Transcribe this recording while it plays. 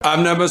I've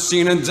never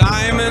seen a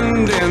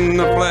diamond in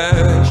the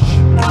flesh.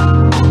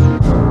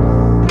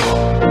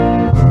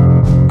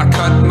 I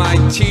cut my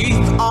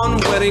teeth on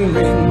wedding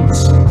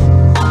rings.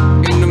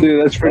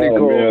 Dude, that's pretty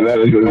cool. Man, that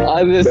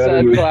is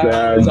a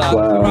sad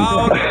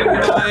clown.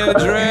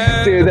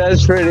 Dude,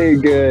 that's pretty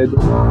good.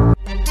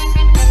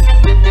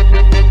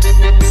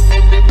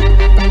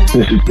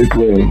 This is The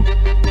Gloom,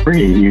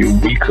 bringing you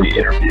weekly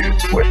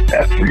interviews with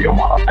F3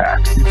 Omaha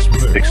Packs,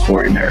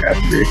 exploring their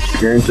F3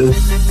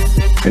 experiences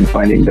and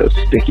finding those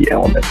sticky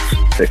elements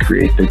that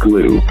create the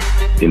glue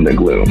in the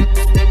gloom.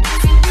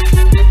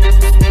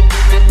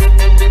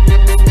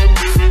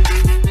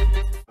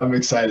 I'm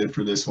excited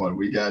for this one.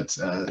 We got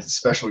a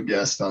special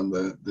guest on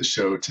the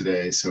show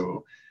today.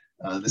 So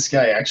this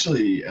guy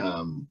actually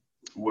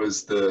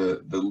was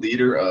the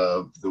leader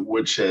of the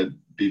Woodshed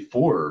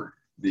before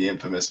the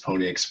infamous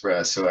Pony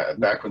Express. So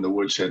back when the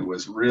Woodshed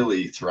was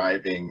really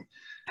thriving,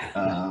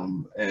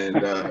 and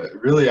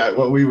really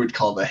what we would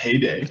call the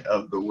heyday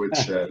of the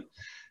Woodshed.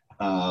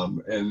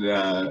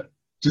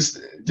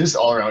 Just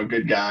all around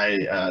good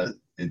guy.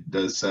 It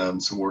does some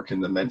work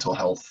in the mental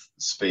health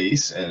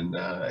space, and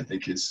I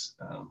think is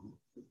I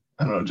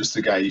don't know, just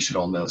a guy you should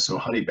all know. So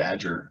Honey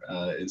Badger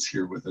is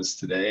here with us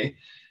today,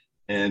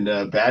 and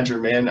Badger,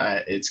 man,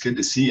 it's good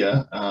to see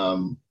you.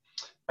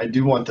 I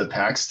do want the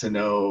packs to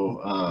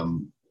know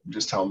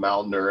just how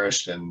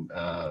malnourished and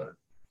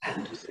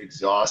just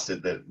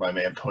exhausted that my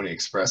man Pony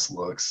Express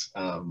looks.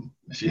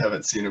 If you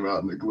haven't seen him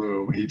out in the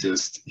gloom, he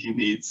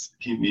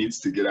needs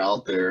to get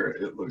out there,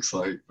 it looks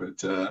like.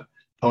 But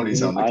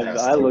Pony's on the cast.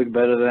 I look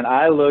better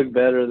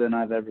than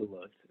I've ever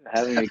looked.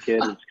 Having a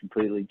kid has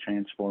completely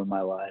transformed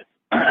my life.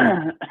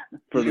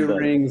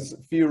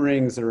 Few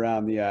rings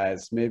around the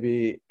eyes.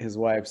 Maybe his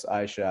wife's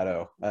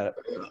eyeshadow.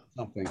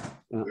 Something.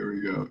 There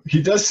we go.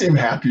 He does seem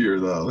happier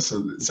though.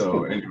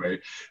 So anyway,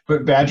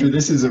 but Badger,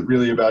 this isn't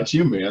really about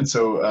you, man.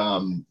 So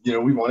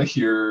we want to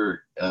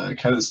hear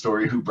kind of the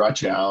story, who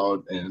brought you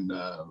out, and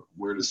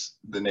where does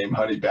the name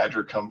Honey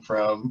Badger come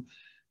from?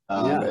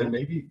 And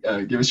maybe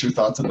give us your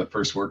thoughts on the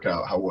first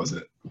workout. How was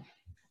it?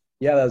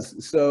 Yeah,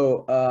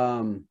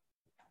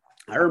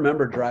 I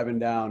remember driving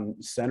down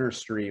Center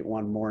Street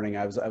one morning.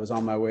 I was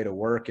on my way to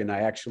work, and I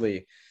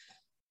actually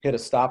hit a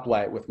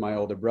stoplight with my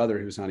older brother,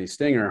 who's Honey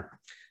Stinger,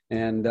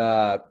 and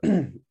I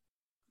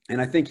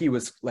think he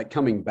was like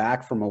coming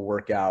back from a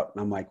workout,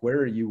 and I'm like, "Where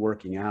are you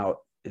working out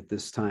at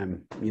this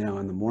time,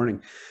 in the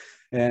morning?"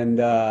 And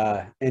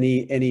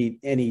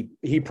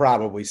he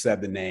probably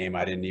said the name.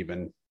 I didn't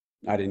even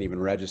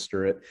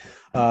register it.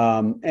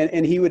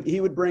 And he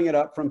would bring it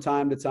up from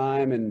time to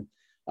time, and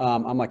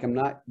I'm like, I'm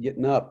not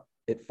getting up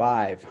at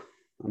 5.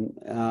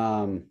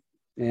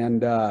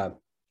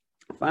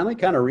 Finally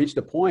kind of reached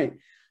a point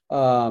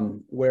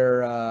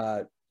where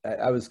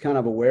I was kind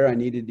of aware I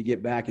needed to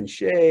get back in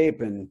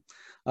shape, and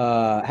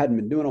hadn't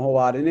been doing a whole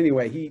lot. And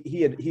anyway,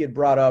 he had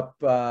brought up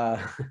the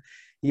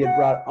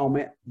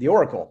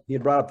Oracle. He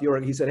had brought up the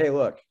Oracle. He said, "Hey,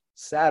 look,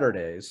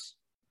 Saturdays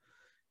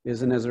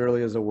isn't as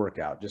early as a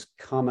workout. Just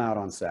come out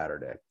on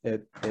Saturday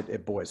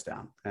at Boys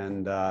Town."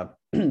 And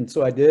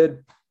so I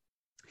did.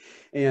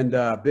 And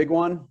Big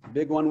One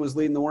was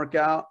leading the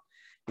workout.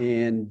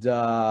 And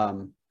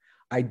there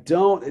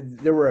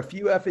were a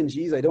few F and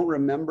Gs. I don't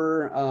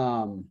remember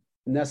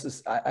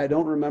I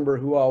don't remember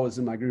who all was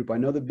in my group. I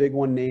know the Big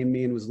One named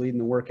me and was leading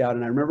the workout.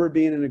 And I remember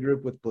being in a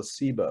group with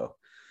Placebo.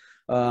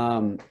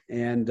 I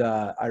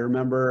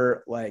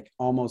remember like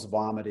almost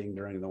vomiting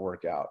during the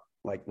workout.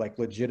 Like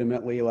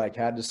legitimately, like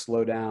had to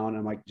slow down.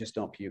 I'm like, just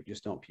don't puke,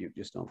 just don't puke,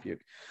 just don't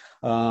puke.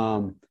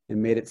 And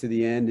made it to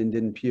the end and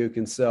didn't puke.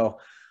 And so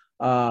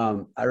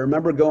I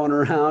remember going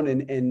around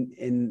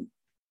and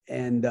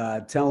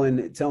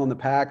telling the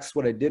packs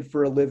what I did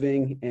for a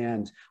living.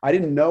 And I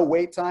didn't know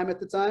wait time at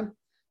the time.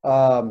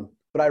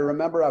 But I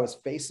remember I was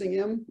facing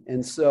him.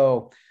 And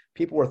so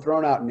people were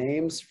throwing out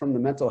names from the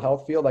mental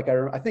health field. Like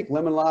I think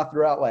Lemon Law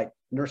threw out like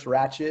Nurse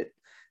Ratchet,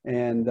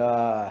 and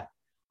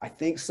I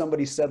think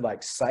somebody said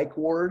like psych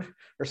ward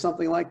or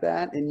something like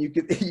that. And you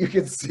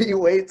could see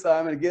wait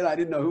time. And again, I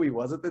didn't know who he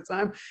was at the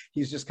time.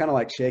 He's just kind of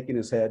like shaking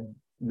his head.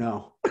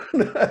 No,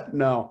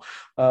 no.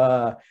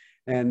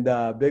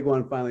 Big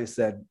One finally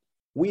said,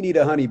 "We need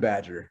a Honey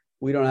Badger.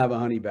 We don't have a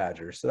Honey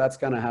Badger." So that's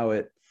kind of how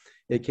it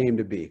came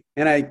to be.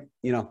 And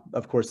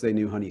of course they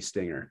knew Honey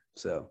Stinger.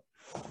 So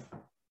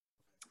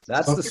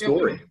that's the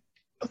story.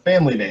 A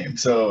family name.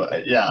 So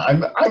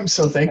I'm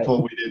so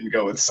thankful we didn't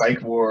go with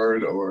psych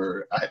ward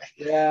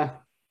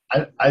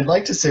I'd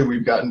like to say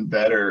we've gotten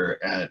better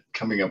at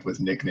coming up with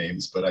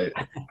nicknames, but I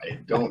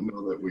don't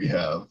know that we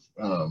have.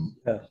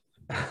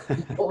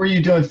 What were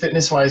you doing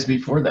fitness wise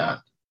before that?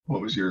 What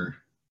was your?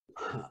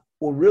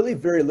 Well, really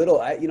very little.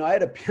 I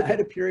had a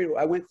period where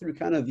I went through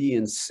kind of the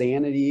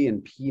insanity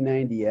and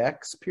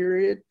P90X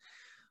period.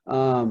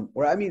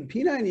 Where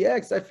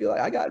P90X, I feel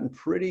like I got in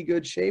pretty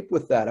good shape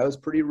with that. I was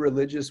pretty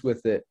religious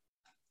with it.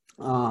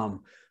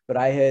 But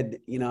I had,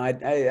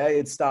 I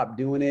had stopped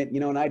doing it,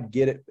 and I'd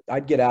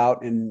get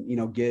out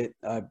and, get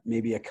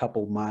maybe a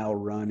couple mile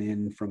run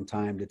in from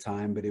time to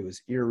time, but it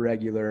was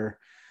irregular.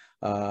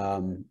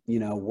 you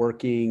know,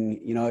 working,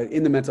 you know,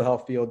 in the mental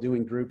health field,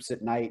 doing groups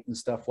at night and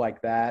stuff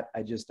like that.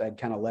 I'd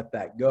kind of let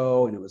that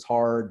go, and it was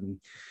hard. And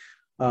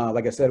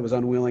like I said, I was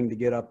unwilling to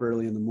get up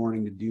early in the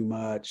morning to do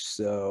much.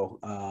 So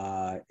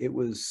it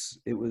was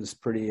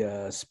pretty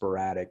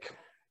sporadic.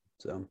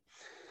 So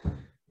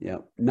yeah,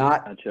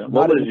 not. Gotcha. Not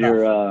What was enough.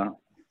 your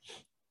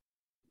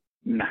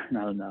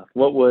not enough.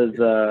 What was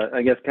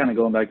I guess kind of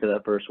going back to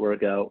that first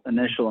workout,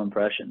 initial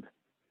impressions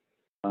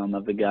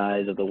of the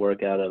guys, of the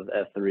workout, of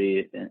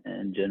F3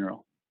 in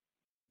general?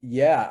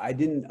 Yeah, I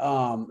didn't,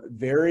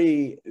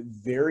 very,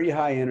 very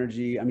high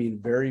energy. I mean,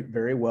 very,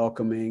 very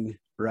welcoming.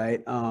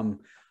 Right. You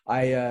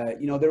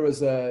know, there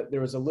was a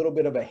little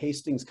bit of a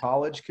Hastings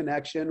College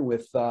connection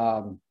with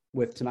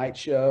Tonight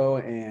Show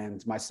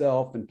and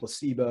myself and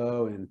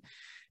Placebo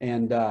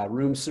and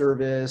room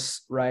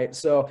service. Right.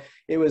 So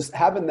it was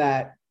having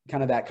that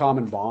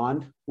common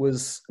bond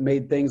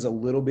made things a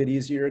little bit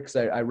easier, because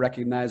I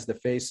recognized the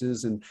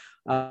faces. And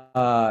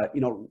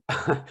you know,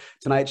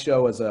 Tonight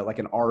Show was like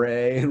an RA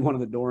in one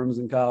of the dorms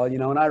in college, you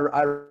know, and I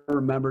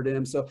remembered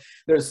him. So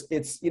it's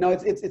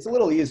a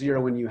little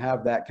easier when you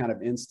have that kind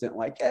of instant,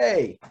 like,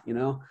 hey, you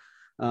know,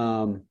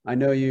 I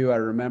know you, I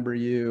remember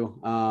you.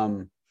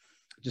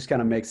 Just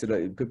kind of makes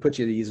it could put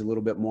you at ease a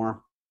little bit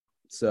more.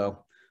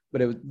 So,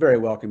 but it was very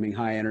welcoming,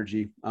 high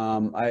energy.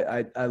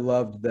 I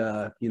loved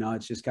you know,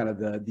 it's just kind of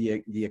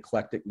the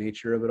eclectic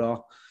nature of it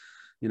all,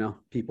 you know,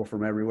 people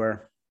from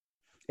everywhere,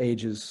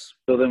 ages.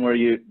 So then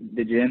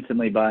did you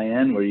instantly buy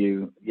in? Were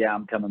you, yeah,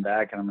 I'm coming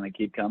back and I'm going to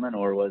keep coming?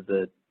 Or was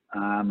it,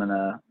 I'm going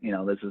to, you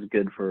know, this is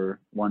good for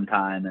one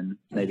time and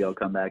maybe I'll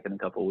come back in a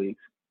couple of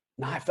weeks?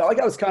 No, I felt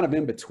like I was kind of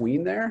in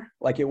between there.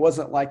 Like, it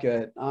wasn't like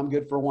I'm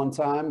good for one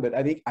time, but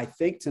I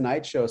think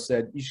Tonight Show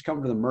said, you should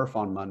come to the Murph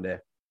on Monday.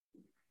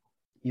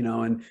 You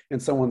know, and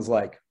someone's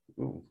like,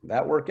 ooh,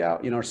 that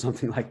workout, you know, or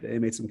something like that. They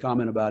made some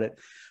comment about it.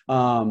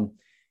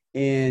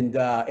 And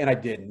I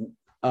didn't.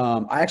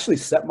 I actually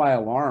set my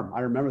alarm.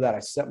 I remember that. I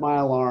set my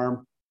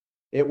alarm.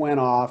 It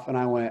went off and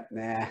I went,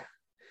 nah,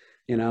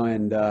 you know,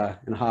 and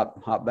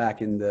hop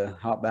back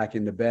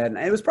into bed. And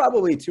it was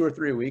probably 2 or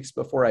 3 weeks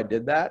before I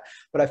did that.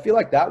 But I feel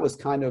like that was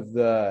kind of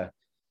the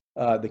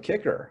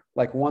kicker.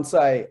 Like, once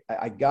I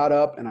got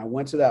up and I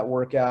went to that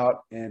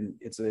workout, and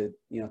it's a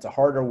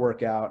harder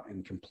workout,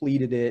 and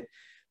completed it,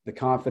 the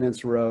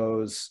confidence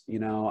rose, you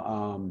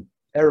know,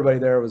 everybody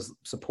there was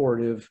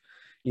supportive,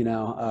 you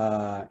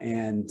know,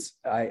 and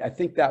I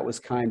think that was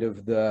kind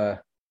of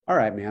all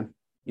right, man,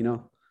 you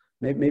know,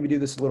 maybe do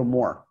this a little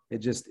more.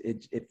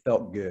 It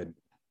felt good.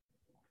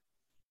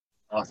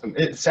 Awesome.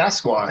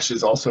 Sasquatch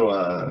is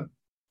also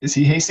is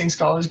he Hastings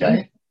College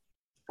guy?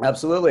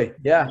 Absolutely.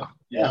 Yeah.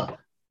 Yeah.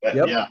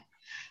 Yep. Yeah.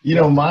 You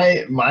know,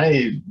 my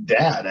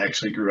dad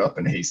actually grew up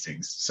in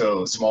Hastings,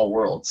 so small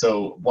world.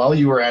 So while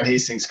you were at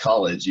Hastings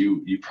College,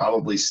 you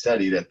probably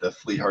studied at the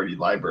Flea Hardy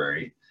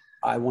Library.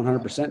 I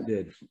 100%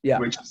 did. Yeah.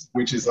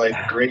 Which is like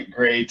great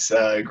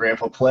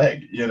Grandpa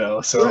Plague, you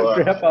know. So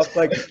Grandpa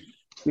Plague.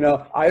 You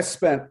know, I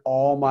spent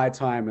all my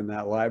time in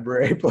that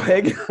library,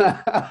 Plague.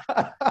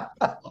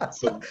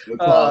 Awesome. That's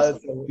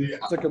awesome.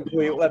 That's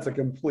a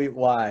complete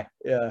lie.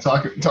 Yeah.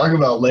 Talk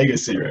about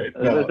legacy, right? I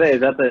was gonna say,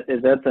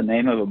 is that the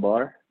name of a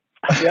bar?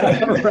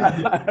 Yeah,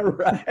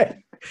 right.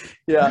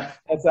 Yeah,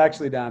 that's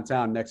actually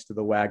downtown next to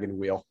the Wagon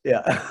Wheel.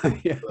 Yeah.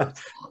 Yeah.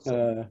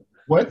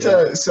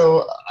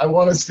 So I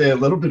want to stay a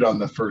little bit on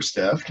the first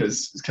step,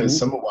 because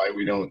some of why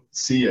we don't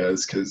see you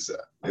is because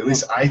at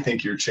least I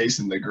think you're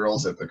chasing the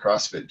girls at the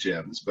CrossFit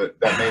gyms, but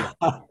that may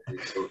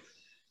so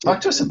talk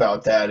to us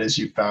about that, as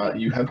you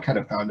have kind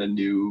of found a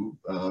new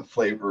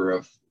flavor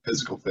of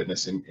physical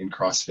fitness in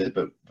CrossFit,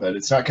 but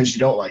it's not because you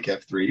don't like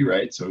F3,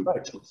 right? So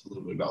right. Tell us a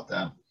little bit about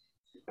that.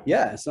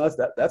 Yeah, so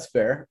that's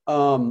fair.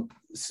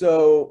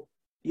 So,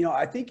 you know,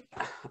 I think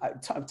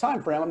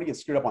time frame, I'm gonna get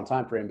screwed up on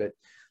time frame, but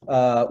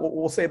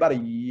we'll say about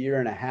 1.5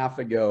 years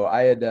ago,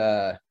 I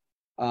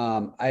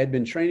had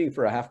been training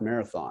for a half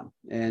marathon,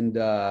 and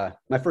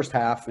my first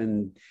half,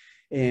 and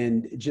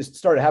just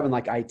started having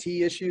like IT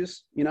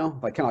issues, you know,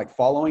 like kind of like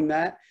following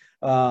that.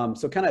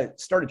 So kind of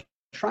started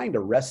trying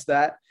to rest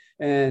that,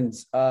 and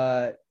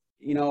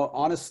you know,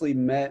 honestly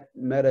met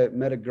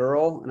a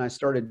girl, and I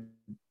started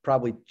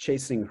probably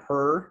chasing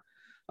her,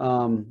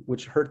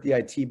 which hurt the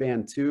IT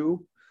band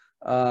too.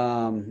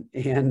 You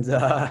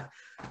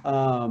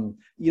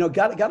know,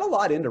 got a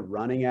lot into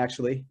running,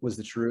 actually, was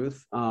the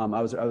truth. I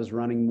was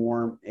running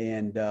more,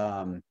 and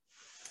I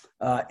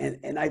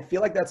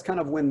feel like that's kind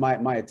of when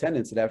my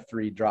attendance at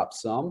F3 dropped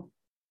some.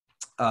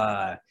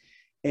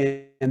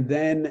 And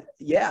then,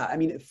 yeah, I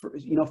mean,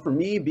 for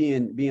me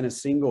being a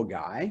single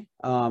guy,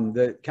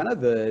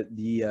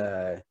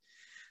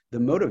 the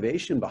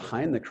motivation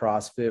behind the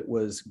CrossFit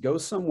was go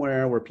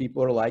somewhere where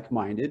people are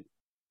like-minded,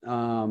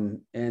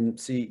 and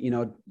see, you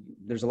know,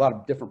 there's a lot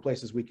of different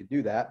places we could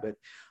do that, but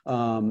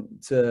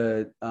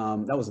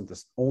that wasn't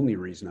the only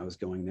reason I was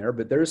going there,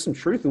 but there is some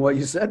truth in what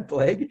you said,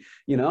 Plague.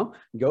 You know,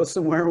 go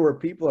somewhere where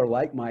people are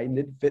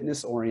like-minded,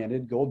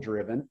 fitness-oriented,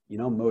 goal-driven, you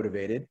know,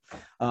 motivated,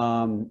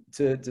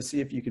 to see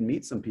if you can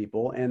meet some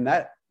people. And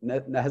that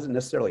hasn't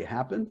necessarily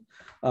happened.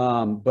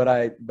 But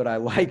I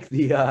like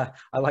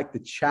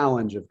the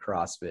challenge of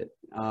CrossFit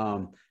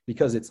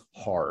because it's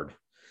hard.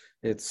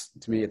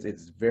 To me,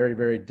 it's very,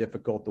 very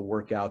difficult. The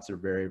workouts are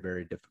very,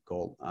 very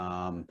difficult.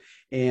 And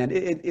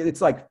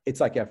it's like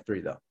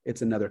F3 though.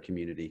 It's another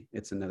community.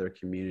 It's another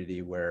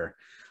community where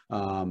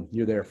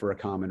you're there for a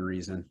common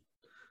reason.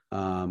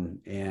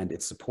 And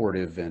it's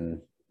supportive,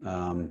 and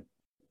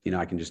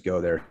I can just go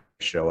there,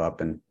 show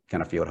up, and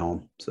kind of feel at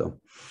home. So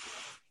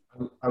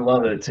I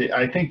love it.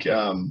 I think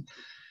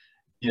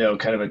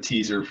kind of a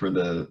teaser for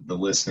the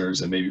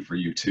listeners and maybe for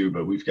you too,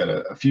 but we've got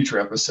a future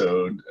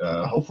episode,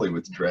 hopefully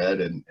with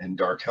Dread and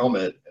Dark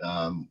Helmet,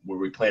 where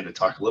we plan to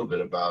talk a little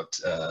bit about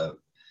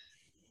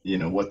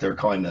what they're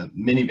calling the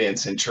minivan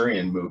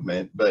centurion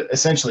movement, but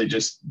essentially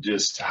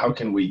just how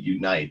can we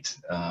unite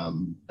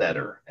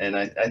better. And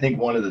I think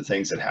one of the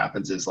things that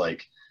happens is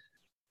like,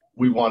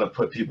 we want to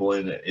put people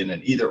in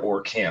an either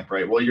or camp,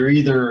 right? Well, you're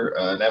either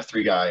an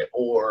F3 guy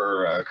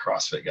or a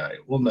CrossFit guy.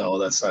 Well, no,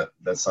 that's not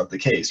the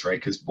case, right?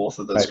 Because both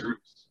of those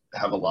groups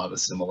have a lot of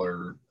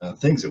similar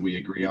things that we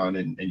agree on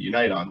and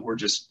unite on. We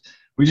just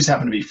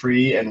happen to be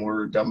free, and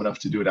we're dumb enough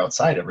to do it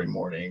outside every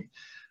morning.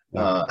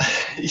 Whereas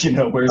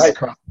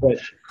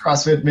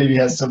CrossFit maybe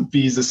has some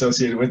fees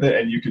associated with it,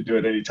 and you could do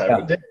it any time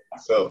of day.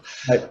 So,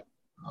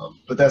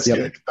 but that's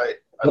good.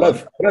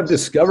 What I've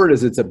discovered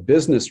is it's a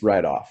business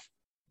write-off.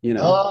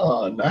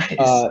 Oh, nice.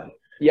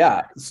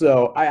 Yeah.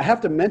 So I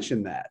have to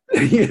mention that,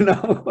 you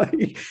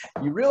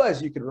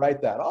realize you could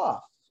write that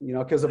off,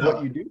 because of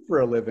what you do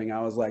for a living.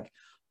 I was like,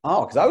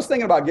 because I was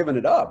thinking about giving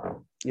it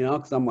up,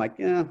 because I'm like,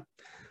 yeah,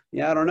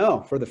 I don't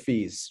know, for the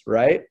fees.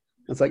 Right.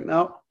 It's like,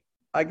 no,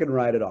 I can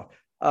write it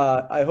off.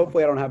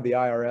 Hopefully I don't have the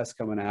IRS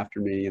coming after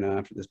me,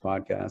 after this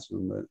podcast,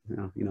 but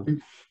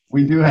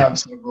we do have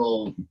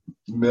several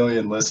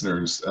million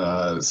listeners.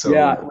 So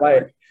yeah,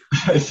 right.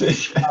 I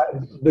think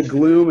the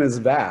gloom is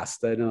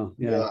vast. I know.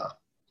 Yeah.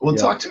 Well,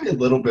 talk to me a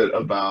little bit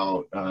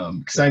about,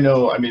 because I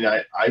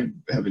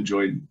have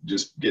enjoyed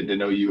just getting to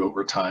know you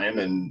over time.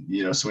 And,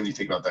 so when you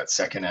think about that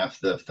second F,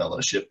 the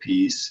fellowship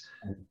piece,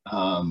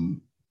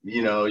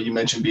 you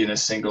mentioned being a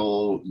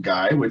single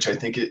guy, which I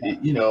think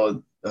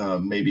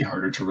may be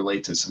harder to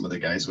relate to some of the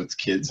guys with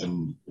kids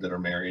and that are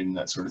married and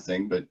that sort of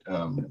thing. But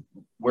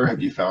where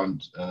have you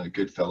found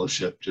good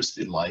fellowship just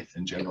in life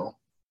in general?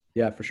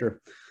 Yeah, for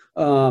sure.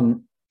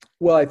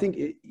 Well, I think,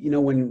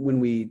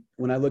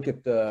 when I look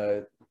at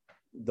the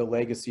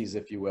legacies,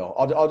 if you will,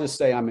 I'll just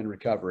say I'm in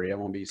recovery. I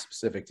won't be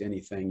specific to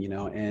anything,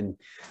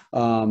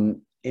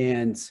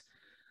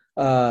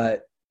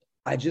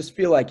 I just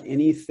feel like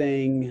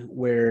anything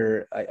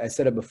where I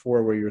said it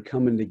before, where you're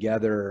coming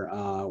together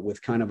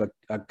with kind of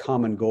a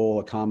common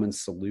goal, a common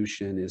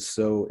solution is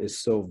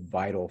so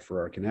vital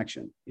for our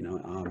connection,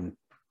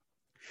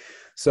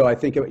 So I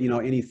think of,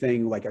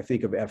 anything like I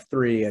think of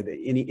F3,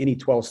 any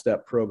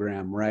 12-step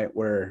program, right?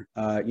 Where,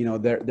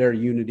 their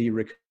unity,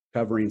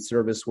 recovery, and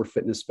service, where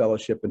fitness,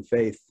 fellowship, and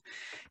faith,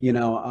 you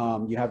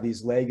have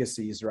these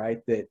legacies, right?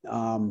 That,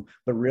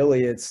 but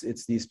really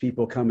it's these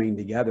people coming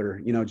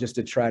together, just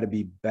to try to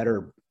be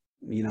better,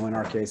 in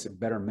our case,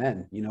 better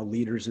men,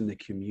 leaders in the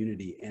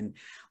community. And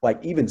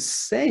like, even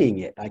saying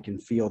it, I can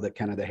feel that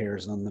kind of the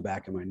hairs on the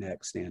back of my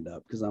neck stand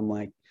up, because I'm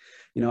like,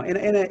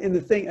 and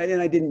the thing,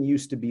 and I didn't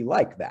used to be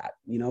like that,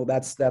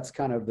 that's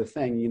kind of the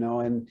thing,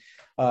 and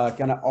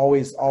kind of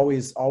always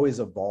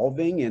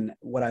evolving. And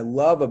what I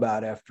love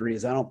about F3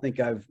 is I don't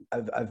think I've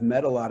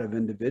met a lot of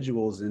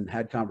individuals and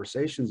had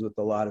conversations with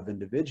a lot of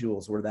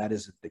individuals where that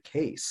isn't the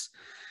case.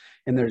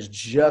 And there's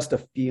just a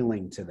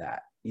feeling to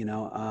that,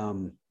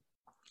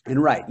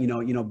 and right,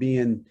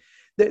 being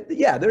that,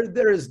 yeah,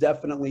 there is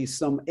definitely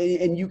some,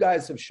 and you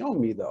guys have shown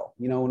me though,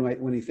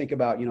 when you think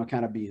about,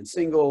 kind of being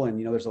single,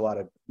 and, there's a lot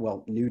of,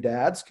 new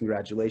dads,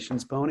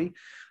 congratulations, Pony.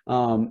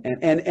 And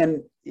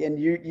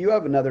you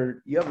have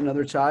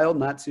another child,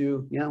 not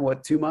too,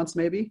 2 months,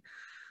 maybe?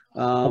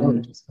 4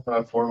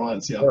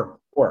 months. Yeah.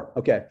 Four.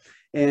 Okay.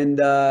 And,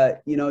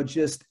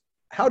 just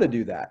how to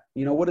do that,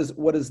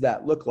 what does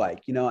that look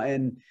like?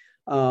 And,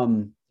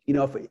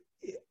 if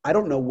I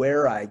don't know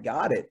where I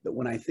got it, but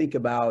when I think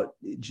about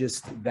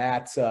just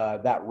that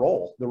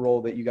role, the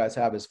role that you guys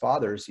have as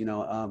fathers,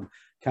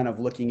 kind of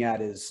looking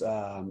at is,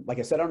 like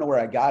I said, I don't know where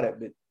I got it,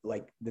 but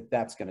like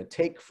that's going to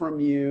take from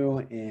you,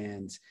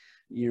 and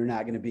you're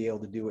not going to be able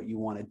to do what you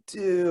want to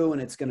do,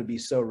 and it's going to be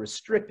so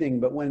restricting.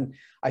 But when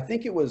I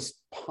think it was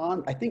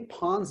I think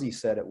Ponzi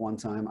said at one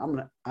time,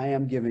 I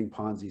am giving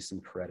Ponzi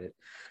some credit.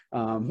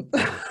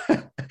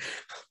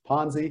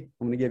 Ponzi,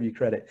 I'm going to give you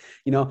credit,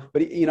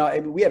 but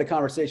we had a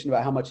conversation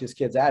about how much his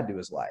kids add to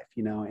his life,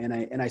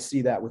 and I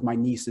see that with my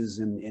nieces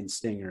and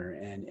Stinger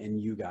and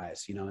you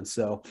guys, and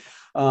so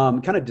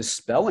kind of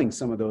dispelling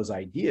some of those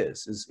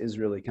ideas is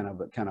really kind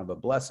of a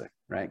blessing,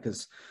 right?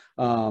 Because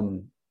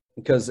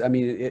because I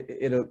mean,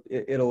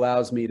 it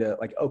allows me to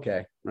like,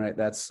 okay, right.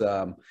 That's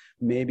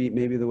maybe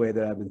the way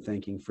that I've been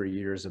thinking for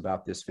years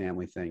about this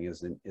family thing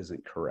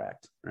isn't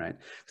correct. Right.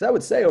 Because I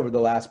would say over the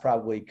last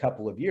probably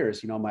couple of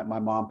years, my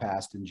mom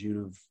passed in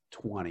June of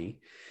 20,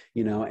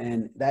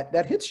 and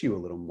that hits you a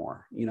little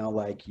more,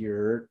 like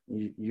you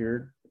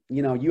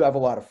have a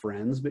lot of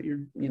friends, but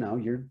you're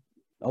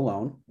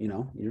alone,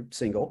 you're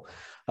single.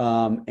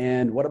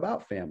 And what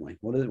about family?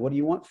 What do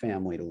you want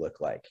family to look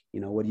like?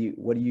 What do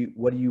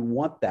you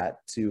want that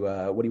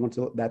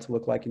to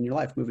look like in your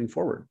life moving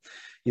forward?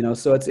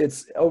 So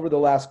it's over the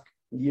last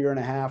year and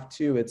a half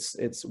too.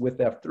 It's with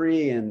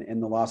F3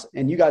 and the loss,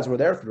 and you guys were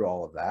there through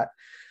all of that.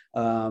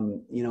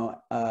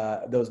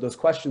 Those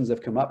questions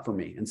have come up for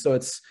me. And so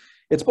it's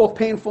both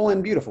painful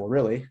and beautiful,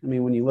 really. I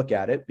mean, when you look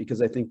at it,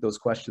 because I think those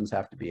questions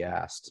have to be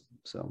asked.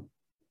 So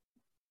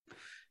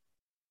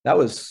that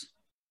was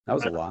a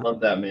lot. I love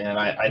that, man.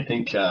 I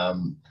think I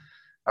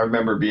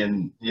remember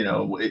being,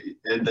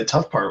 the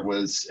tough part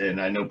was,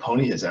 and I know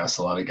Pony has asked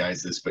a lot of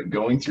guys this, but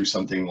going through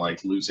something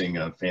like losing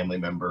a family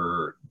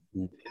member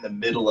in the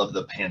middle of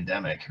the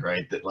pandemic,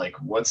 right? That like,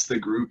 what's the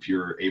group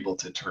you're able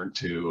to turn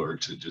to or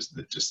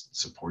that just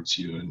supports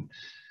you? And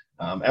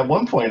at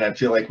one point, I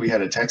feel like we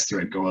had a text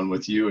thread going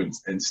with you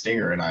and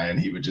Stinger and I, and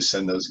he would just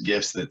send those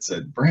gifts that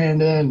said,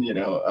 Brandon,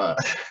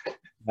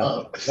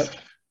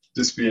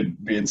 just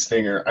being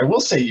Stinger. I will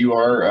say you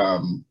are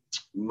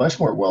much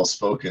more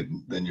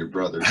well-spoken than your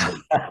brother. So,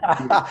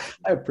 I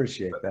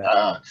appreciate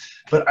that.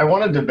 But I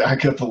wanted to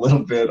back up a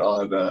little bit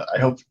on,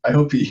 I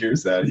hope he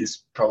hears that.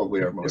 He's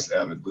probably our most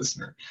avid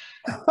listener.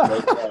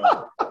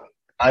 But,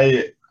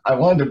 I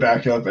wanted to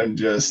back up and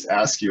just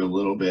ask you a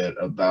little bit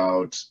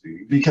about,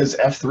 because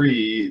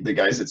F3, the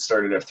guys that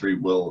started F3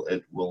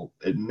 will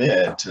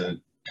admit to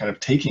kind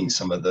of taking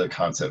some of the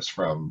concepts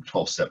from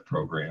 12-step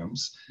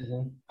programs.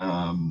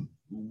 Mm-hmm.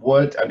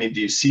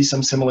 Do you see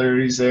some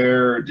similarities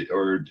there,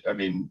 or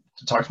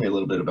talk to me a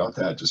little bit about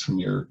that, just from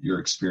your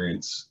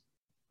experience?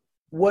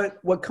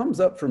 What comes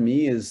up for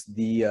me is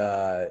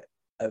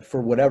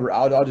for whatever,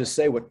 I'll just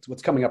say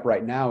what's coming up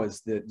right now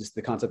is just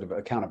the concept of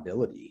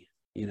accountability.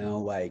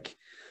 The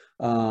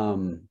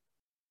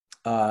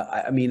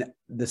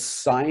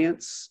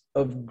science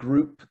of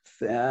group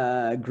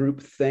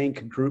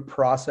think, group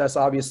process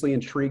obviously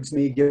intrigues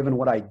me, given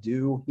what I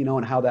do,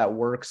 and how that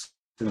works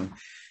and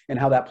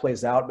how that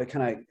plays out. But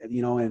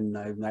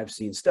and I've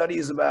seen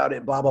studies about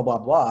it, blah, blah, blah,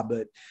 blah.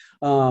 But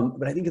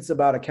I think it's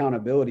about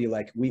accountability.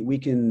 Like we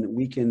can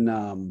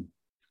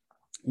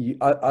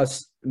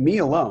me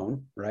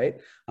alone,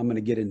 right? I'm going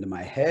to get into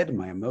my head.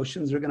 My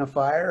emotions are going to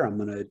fire. I'm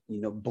going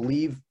to,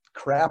 believe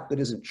crap that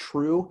isn't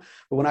true.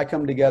 But when I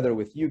come together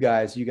with you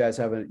guys,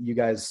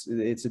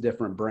 it's a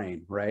different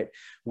brain, right?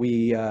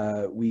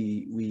 I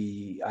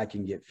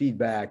can get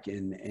feedback,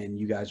 and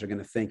you guys are going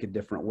to think a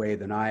different way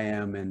than I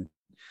am, and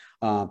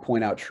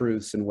point out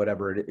truths and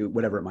whatever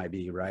it might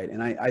be, right?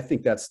 And I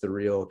think that's the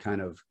real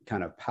kind of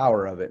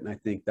power of it. And I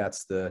think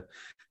that's the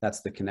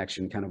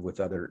connection kind of with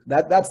other,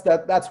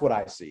 that's what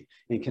I see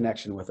in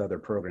connection with other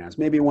programs.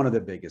 Maybe one of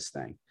the biggest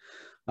thing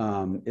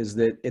is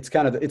that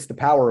it's the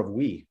power of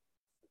we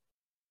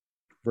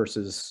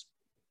versus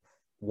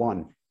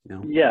one.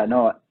 Yeah,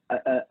 no,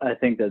 I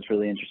think that's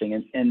really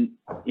interesting. And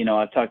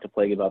I've talked to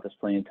Plague about this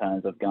plenty of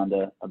times. I've gone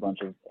to a bunch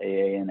of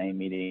AA and A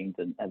meetings,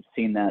 and I've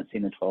seen the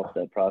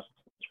 12-step process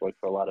work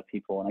for a lot of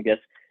people. And I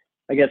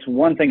guess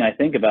one thing I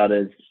think about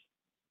is,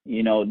 do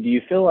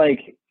you feel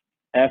like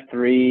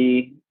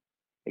F3,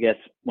 I guess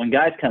when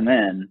guys come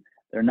in,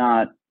 they're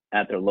not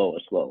at their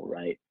lowest low,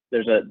 right?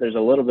 There's a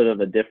little bit of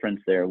a difference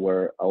there,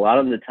 where a lot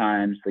of the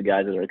times the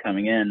guys that are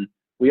coming in,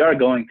 we are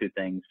going through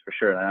things for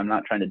sure. And I'm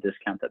not trying to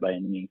discount that by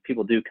any means.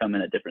 People do come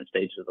in at different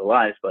stages of their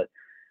lives, but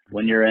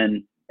when you're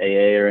in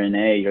AA or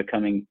NA, you're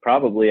coming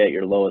probably at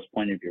your lowest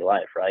point of your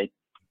life, right?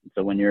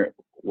 So when you're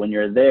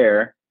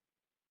there,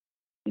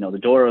 the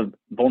door of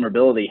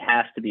vulnerability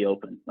has to be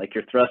open. Like,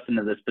 you're thrust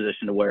into this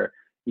position to where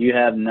you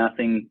have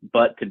nothing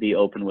but to be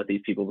open with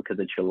these people because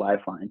it's your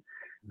lifeline.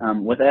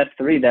 With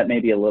F3, that may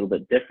be a little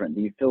bit different.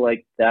 Do you feel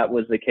like that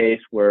was the case,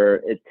 where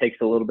it takes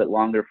a little bit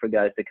longer for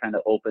guys to kind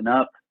of open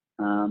up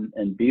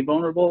and be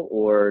vulnerable?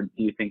 Or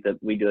do you think that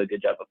we do a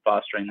good job of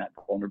fostering that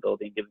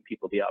vulnerability and giving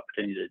people the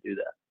opportunity to do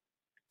that?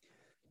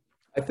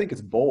 I think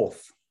it's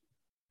both.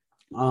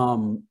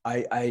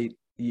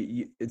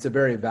 It's a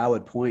very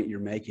valid point you're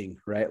making,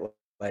 right?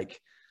 Like,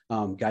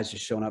 guys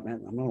just showing up,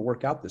 man, I'm going to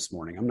work out this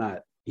morning. I'm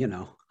not,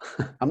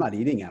 I'm not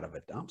eating out of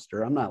a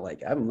dumpster. I'm not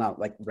like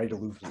ready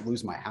to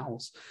lose my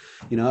house,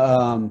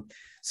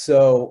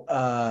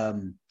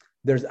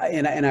 there's,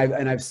 and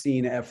I've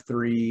seen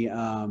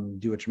F3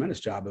 do a tremendous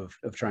job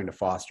of trying to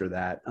foster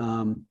that.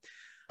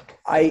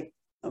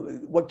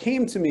 What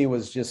came to me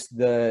was just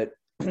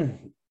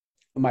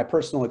my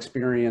personal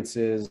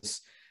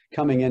experiences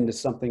coming into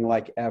something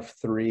like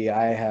F3.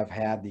 I have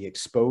had the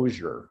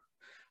exposure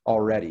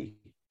already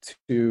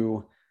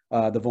to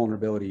the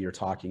vulnerability you're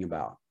talking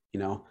about.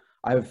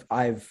 I've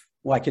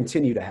well, I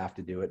continue to have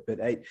to do it, but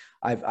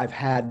I've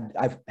had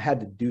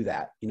to do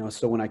that, you know.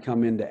 So when I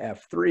come into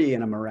F3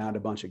 and I'm around a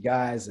bunch of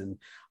guys, and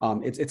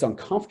it's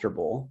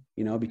uncomfortable,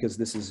 you know, because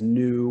this is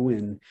new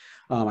and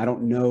I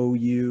don't know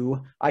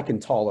you. I can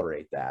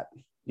tolerate that,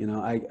 you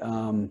know.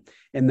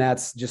 And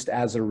that's just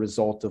as a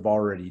result of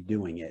already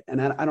doing it. And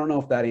I don't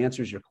know if that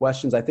answers your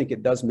questions. I think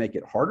it does make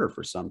it harder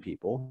for some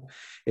people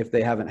if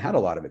they haven't had a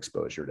lot of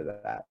exposure to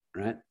that,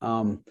 right?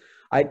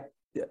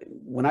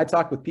 When I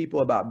talk with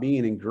people about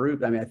being in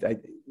group, I mean,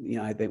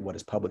 I think what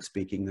is public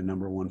speaking, the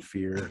number one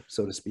fear,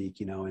 so to speak,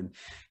 you know, and,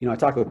 you know, I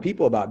talk with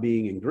people about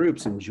being in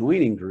groups and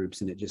joining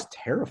groups, and it just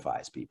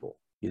terrifies people,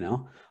 you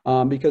know,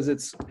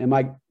 because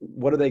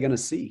what are they going to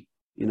see?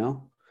 You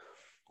know,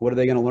 what are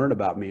they going to learn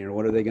about me, or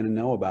what are they going to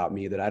know about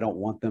me that I don't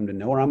want them to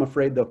know, or I'm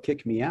afraid they'll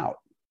kick me out.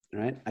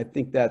 Right. I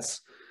think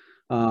that's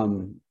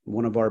one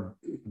of our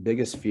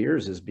biggest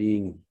fears is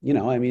being, you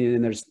know, I mean,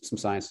 and there's some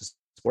science to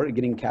support it,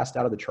 getting cast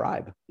out of the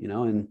tribe, you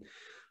know, and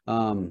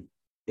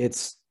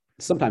it's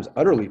sometimes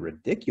utterly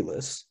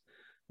ridiculous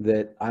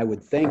that I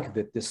would think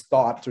that this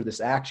thought or this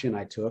action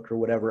I took or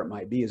whatever it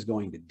might be is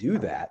going to do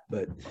that,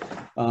 but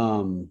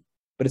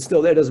it's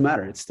still there. It doesn't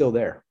matter. It's still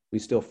there. We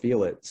still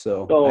feel it.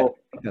 So I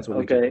think that's what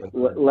makes it really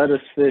hard.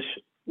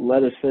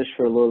 Let us fish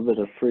for a little bit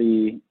of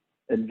free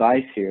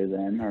advice here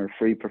then, or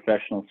free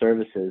professional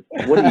services.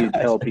 What do you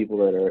tell people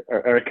that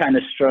are kind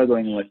of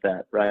struggling with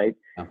that, right?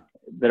 Yeah.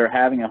 That are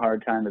having a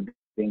hard time of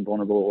being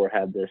vulnerable, or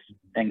have this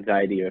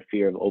anxiety or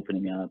fear of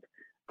opening up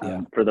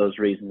for those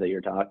reasons that you're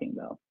talking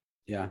about?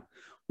 Yeah.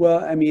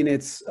 Well, I mean,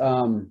 it's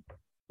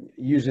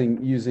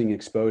using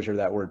exposure,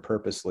 that word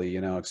purposely, you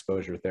know,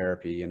 exposure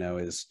therapy, you know,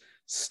 is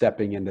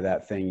stepping into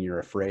that thing you're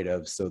afraid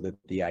of so that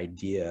the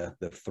idea,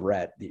 the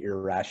threat, the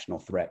irrational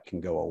threat can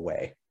go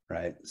away.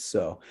 Right.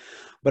 So,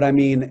 but I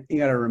mean, you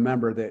got to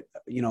remember that,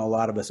 you know, a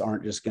lot of us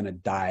aren't just going to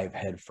dive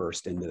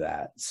headfirst into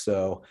that.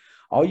 So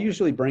I'll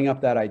usually bring up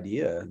that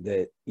idea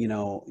that, you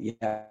know,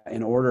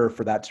 in order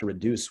for that to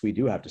reduce, we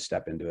do have to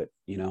step into it.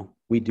 You know,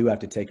 we do have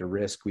to take a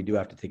risk. We do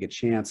have to take a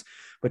chance,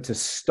 but to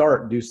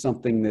start, do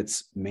something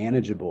that's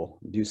manageable,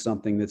 do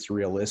something that's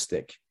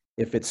realistic.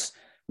 If it's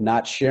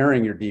not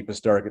sharing your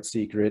deepest, darkest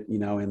secret, you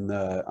know, in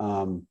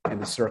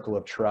the circle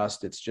of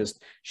trust, it's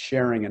just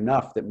sharing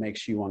enough that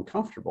makes you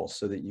uncomfortable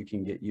so that you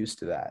can get used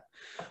to that.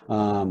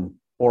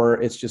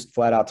 Or it's just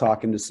flat out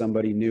talking to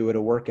somebody new at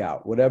a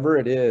workout, whatever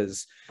it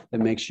is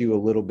that makes you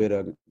a little bit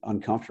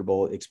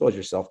uncomfortable, expose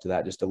yourself to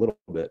that just a little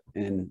bit.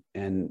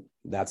 And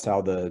that's how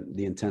the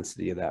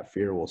intensity of that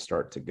fear will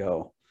start to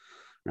go.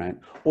 Right.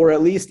 Or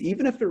at least,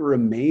 even if it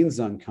remains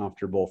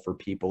uncomfortable for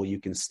people, you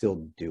can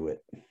still do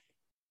it.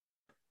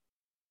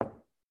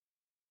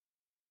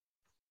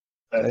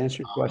 Did I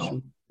answer your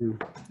question?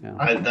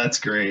 Yeah. That's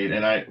great.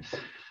 And I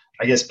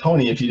guess,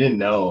 Pony, if you didn't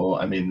know,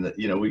 I mean,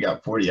 you know, we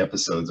got 40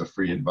 episodes of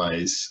free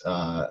advice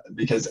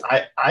because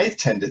I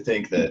tend to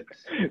think that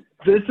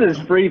this is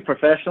free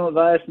professional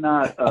advice,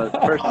 not a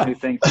person who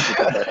thinks it's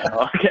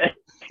professional. Okay.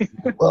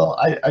 Well,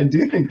 I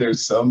do think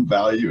there's some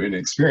value in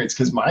experience,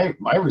 because my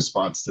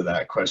response to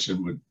that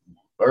question would,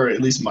 or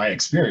at least my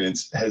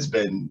experience has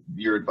been,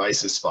 your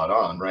advice is spot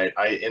on, right?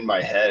 I, in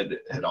my head,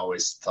 had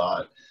always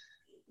thought,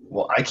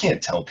 well, I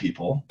can't tell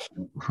people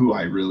who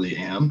I really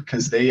am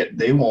because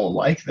they won't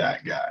like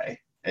that guy,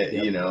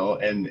 you know,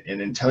 and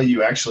until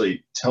you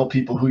actually tell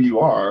people who you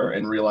are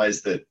and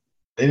realize that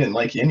they didn't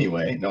like you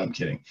anyway. No, I'm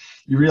kidding.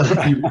 You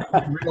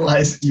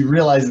realize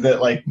that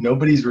like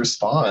nobody's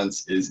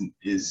response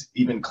is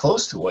even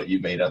close to what you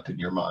made up in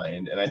your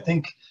mind. And I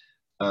think,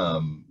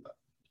 and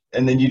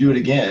then you do it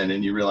again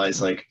and you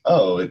realize like,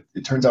 oh,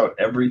 it turns out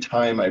every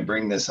time I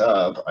bring this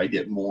up, I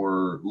get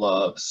more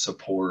love,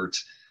 support,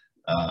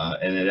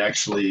 and it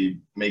actually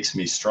makes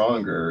me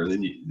stronger.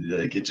 Then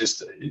it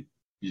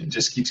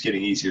just keeps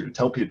getting easier to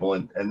tell people,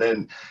 and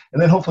then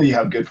hopefully you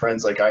have good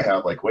friends like I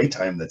have, like Wait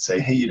Time, that say,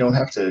 hey, you don't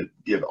have to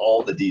give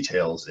all the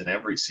details in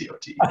every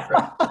COT.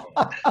 Right?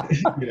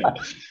 You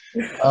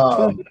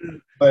know?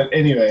 But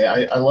anyway,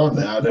 I love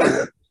that,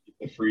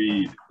 the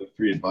free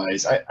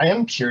advice. I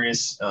am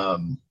curious.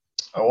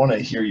 I want to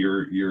hear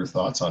your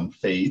thoughts on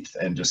faith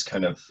and just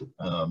kind of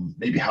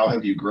maybe how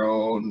have you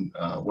grown?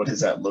 What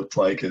has that looked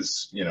like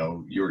as, you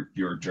know,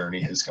 your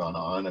journey has gone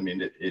on? I mean,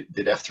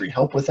 did F3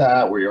 help with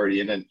that? Were you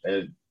already in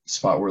a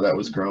spot where that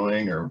was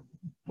growing, or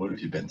what have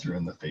you been through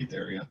in the faith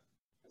area?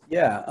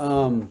 Yeah.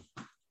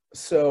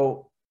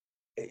 So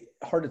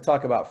hard to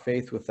talk about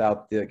faith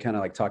without the kind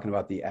of like talking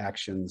about the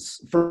actions,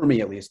 for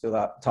me at least,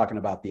 without talking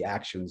about the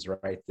actions,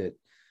 right? That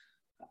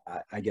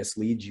I guess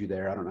leads you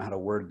there. I don't know how to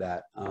word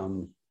that.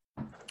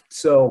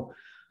 So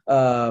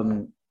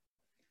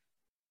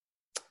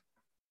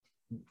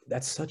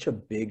that's such a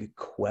big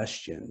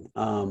question.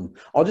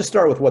 I'll just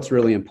start with what's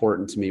really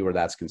important to me where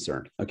that's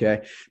concerned.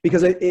 Okay.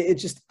 Because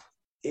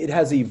it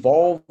has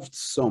evolved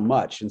so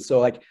much. And so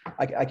like,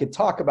 I could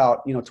talk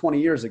about, you know, 20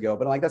 years ago,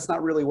 but like, that's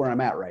not really where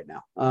I'm at right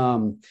now.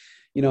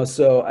 You know,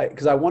 so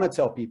cause I want to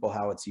tell people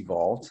how it's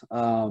evolved,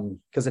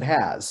 cause it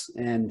has.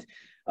 And,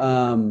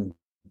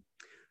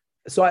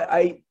 so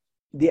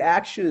the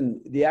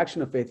action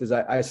of faith is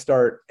I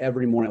start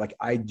every morning. Like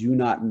I do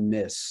not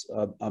miss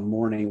a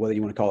morning, whether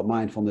you want to call it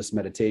mindfulness,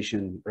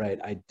 meditation, right?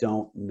 I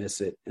don't miss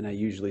it. And I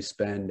usually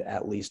spend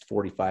at least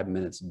 45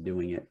 minutes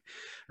doing it,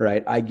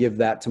 right? I give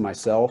that to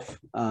myself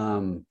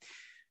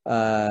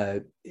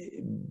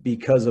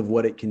because of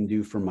what it can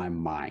do for my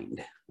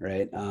mind,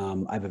 right?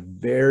 I have a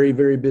very,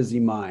 very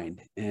busy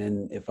mind.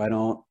 And if I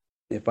don't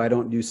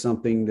do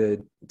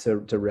something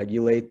to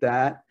regulate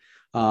that,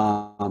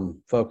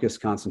 focus,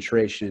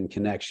 concentration,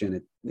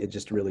 connection, it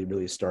just really,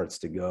 really starts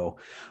to go.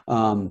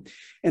 And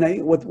I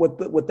think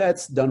what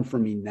that's done for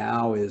me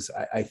now is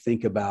I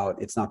think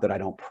about, it's not that I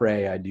don't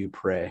pray, I do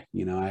pray,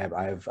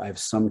 I have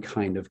some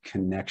kind of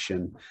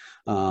connection,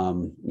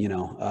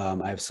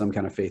 I have some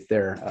kind of faith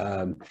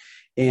there.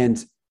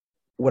 And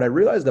what I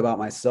realized about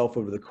myself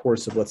over the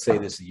course of, let's say,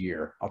 this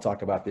year, I'll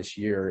talk about this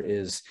year,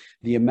 is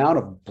the amount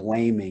of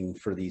blaming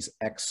for these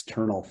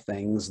external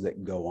things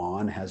that go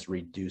on has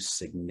reduced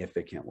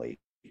significantly.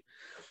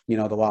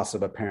 The loss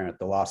of a parent,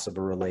 the loss of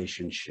a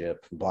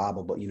relationship, blah,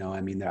 blah, blah, I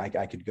mean,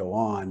 I could go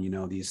on,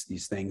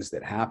 these things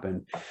that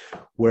happen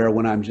where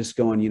when I'm just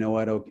going,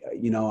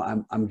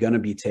 I'm going to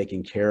be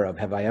taken care of.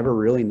 Have I ever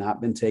really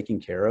not been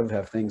taken care of?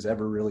 Have things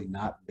ever really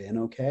not been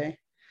okay?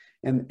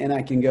 And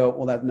I can go,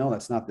 well,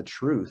 that's not the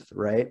truth,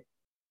 right?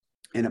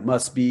 And it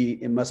must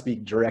be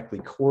directly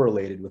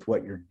correlated with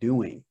what you're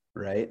doing,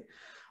 right?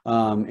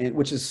 And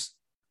which is,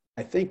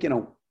 I think, in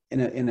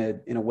a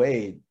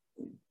way,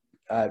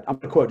 I'm going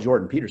to quote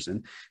Jordan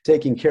Peterson: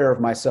 taking care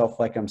of myself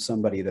like I'm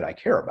somebody that I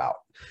care about,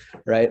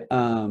 right?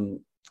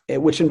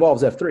 Which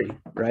involves F3,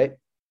 right?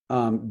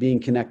 Being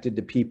connected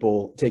to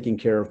people, taking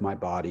care of my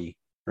body,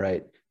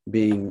 right?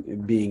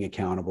 Being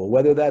accountable,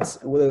 whether that's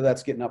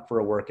getting up for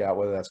a workout,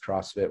 whether that's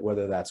CrossFit,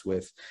 whether that's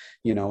with,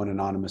 an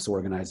anonymous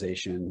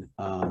organization.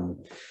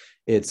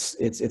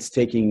 It's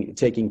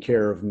taking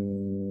care of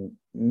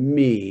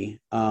me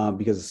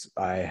because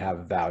I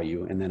have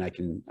value, and then I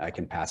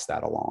can pass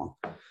that along.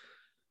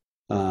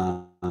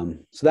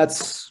 So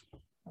that's,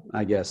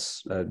 I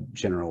guess, a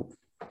general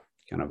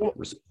kind of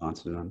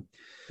response to them.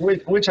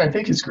 Which I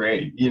think is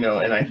great,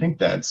 and I think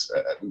that's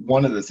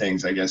one of the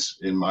things, I guess,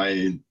 in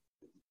my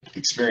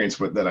experience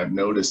that I've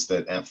noticed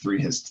that F3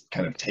 has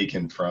kind of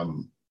taken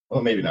from,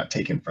 well, maybe not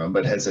taken from,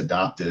 but has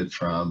adopted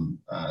from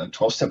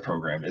 12-step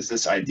program, is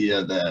this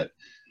idea that,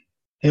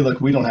 hey, look,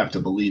 we don't have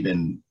to believe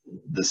in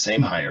the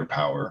same higher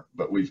power,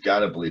 but we've got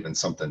to believe in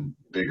something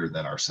bigger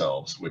than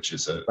ourselves, which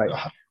is a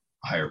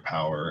higher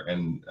power.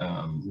 And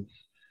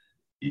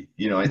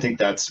I think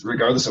that's,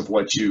 regardless of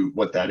what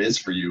that is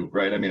for you,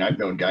 right? I mean, I've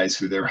known guys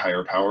who their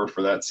higher power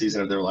for that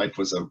season of their life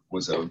was a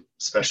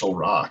special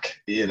rock,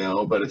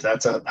 but if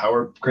that's a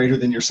power greater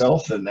than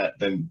yourself,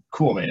 then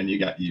cool, man,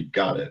 you've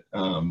got it.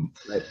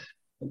 Right.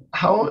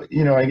 How,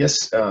 I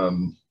guess,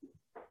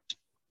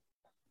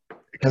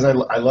 because I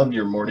love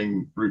your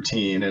morning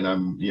routine, and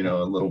I'm,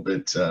 a little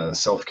bit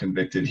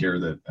self-convicted here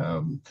that,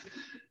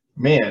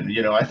 man,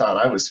 I thought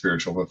I was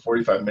spiritual, but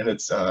 45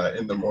 minutes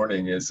in the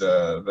morning is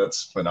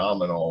that's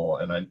phenomenal.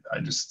 And I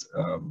just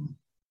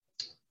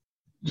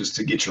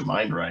to get your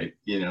mind right,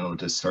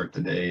 to start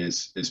the day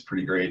is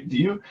pretty great. Do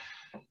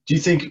you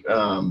think,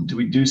 do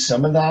we do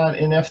some of that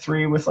in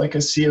F3 with like a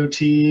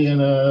COT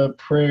and a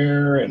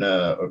prayer and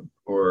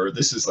or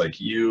this is like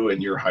you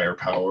and your higher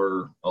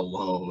power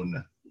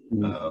alone,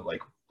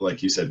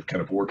 like you said,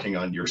 kind of working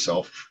on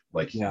yourself,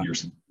 like you're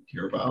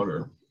here about,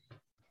 or?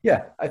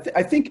 Yeah,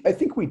 I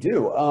think we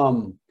do.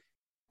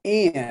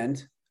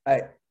 And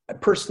I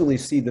personally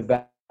see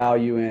the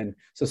value in,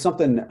 so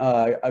something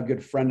a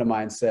good friend of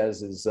mine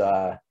says is,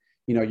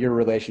 your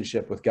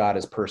relationship with God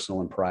is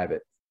personal and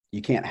private.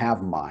 You can't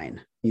have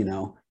mine, you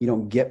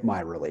don't get my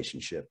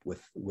relationship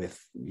with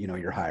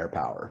your higher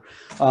power.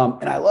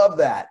 And I love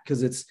that,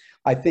 because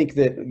I think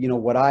that,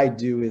 what I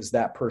do is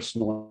that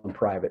personal and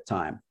private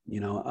time,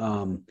 but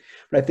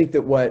I think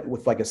that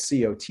with like a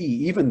COT,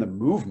 even the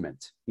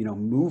movement,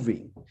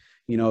 moving,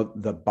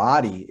 the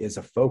body is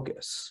a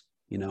focus,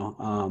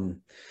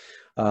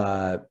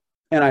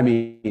 and I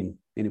mean,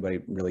 anybody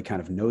really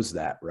kind of knows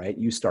that, right?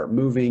 You start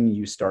moving,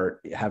 you start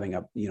having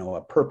a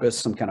purpose,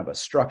 some kind of a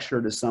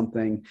structure to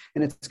something,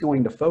 and it's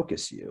going to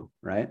focus you,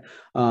 right?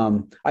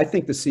 I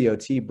think the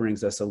COT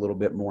brings us a little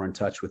bit more in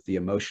touch with the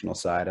emotional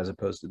side as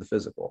opposed to the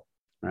physical,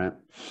 right?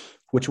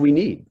 Which we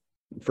need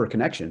for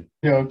connection.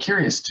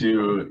 Curious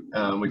too,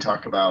 we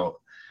talk about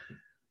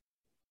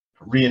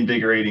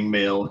reinvigorating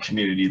male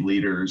community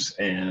leaders,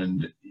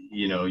 and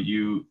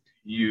you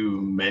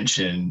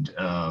mentioned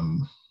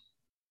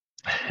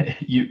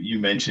you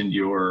mentioned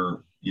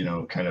your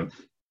kind of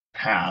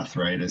path,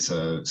 right, as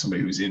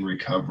somebody who's in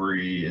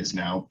recovery, is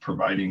now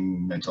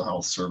providing mental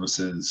health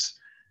services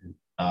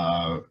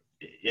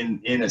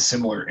in a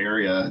similar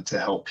area to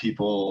help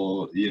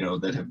people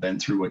that have been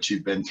through what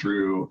you've been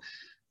through.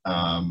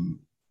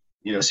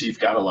 So you've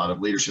got a lot of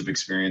leadership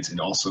experience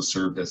and also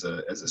served as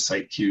a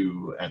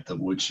Site-Q at the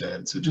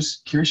Woodshed. So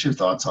just curious your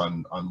thoughts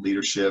on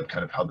leadership,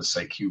 kind of how the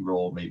Site-Q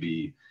role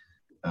maybe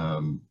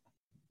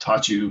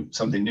taught you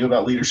something new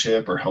about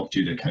leadership or helped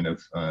you to kind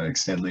of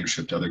extend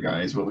leadership to other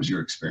guys? What was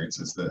your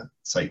experience as the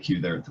Site-Q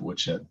there at the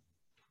Woodshed?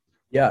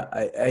 Yeah,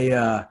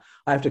 I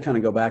have to kind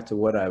of go back to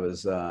what I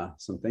was,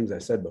 some things I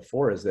said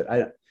before, is that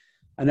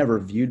I never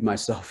viewed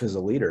myself as a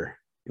leader,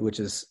 which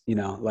is, you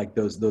know, like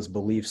those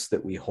beliefs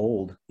that we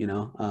hold, you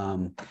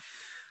know.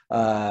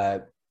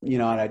 You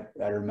know, and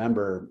I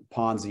remember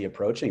Ponzi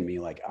approaching me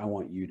like, I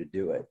want you to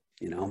do it,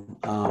 you know.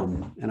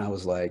 And I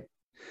was like,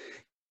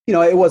 you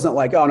know, it wasn't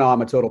like, oh no,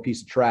 I'm a total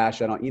piece of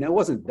trash. I don't, you know, it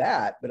wasn't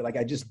that, but like,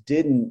 I just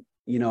didn't,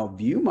 you know,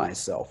 view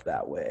myself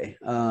that way.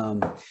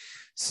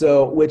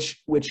 So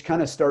which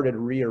kind of started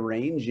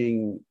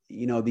rearranging,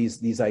 you know,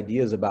 these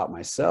ideas about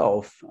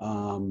myself,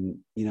 you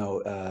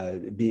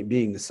know,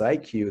 being the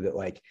Site-Q, that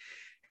like,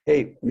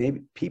 hey,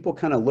 maybe people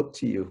kind of look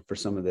to you for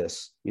some of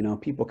this, you know,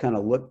 people kind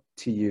of look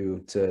to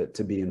you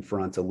to be in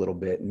front a little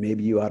bit.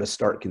 Maybe you ought to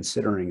start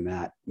considering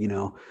that, you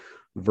know,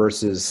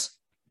 versus,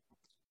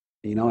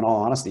 you know, in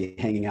all honesty,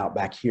 hanging out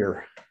back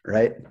here,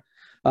 right?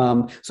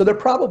 So there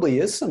probably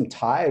is some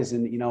ties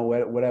in, you know,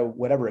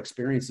 whatever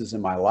experiences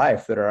in my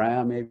life that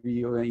are, maybe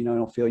you know,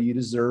 don't feel you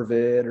deserve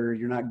it, or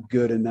you're not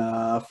good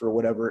enough, or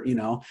whatever, you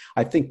know.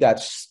 I think that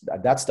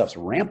stuff's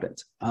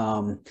rampant,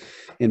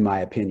 in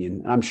my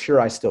opinion. I'm sure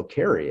I still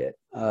carry it.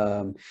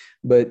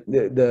 But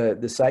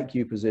the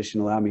Site-Q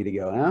position allowed me to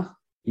go,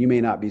 you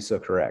may not be so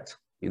correct,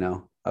 you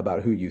know,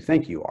 about who you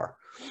think you are.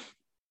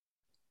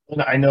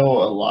 And I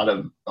know a lot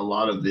of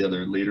the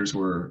other leaders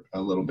were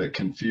a little bit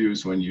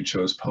confused when you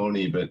chose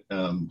Pony, but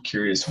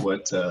curious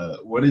what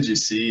did you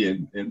see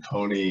in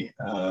Pony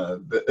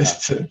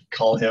to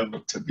call him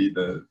to be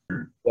the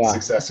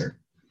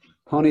successor?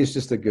 Pony's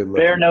just a good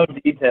looking. Spare no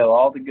detail,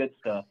 all the good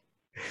stuff.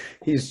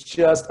 He's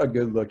just a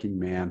good looking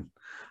man.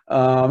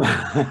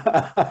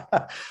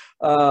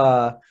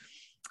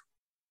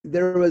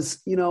 There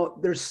was, you know,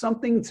 there's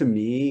something to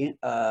me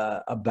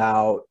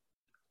about,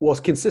 well, it's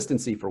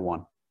consistency for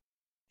one.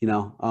 You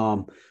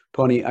know,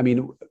 Pony, I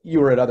mean,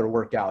 you were at other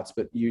workouts,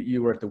 but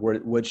you were at the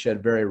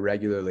Woodshed very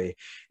regularly.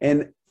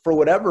 And for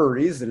whatever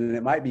reason, and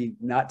it might be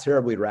not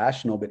terribly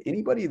rational, but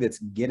anybody that's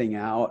getting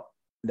out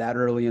that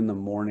early in the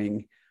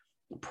morning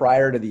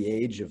prior to the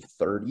age of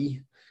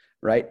 30,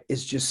 right,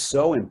 is just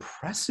so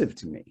impressive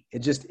to me.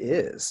 It just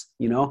is,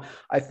 you know.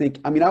 I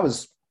mean, I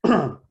was,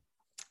 I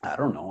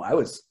don't know, I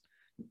was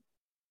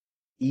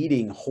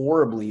eating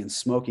horribly and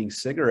smoking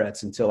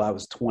cigarettes until I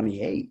was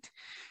 28,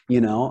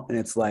 you know, and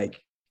it's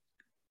like,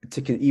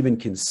 to even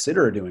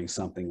consider doing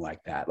something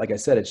like that. Like I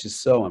said, it's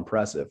just so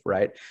impressive,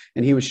 right?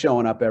 And he was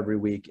showing up every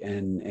week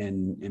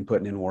and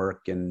putting in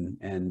work and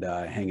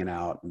hanging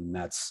out, and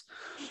that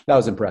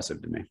was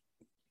impressive to me.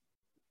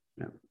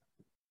 Yeah.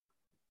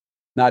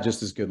 Not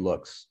just his good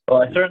looks.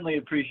 Well, I certainly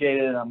appreciate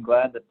it, and I'm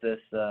glad that this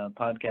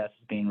podcast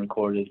is being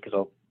recorded, because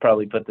I'll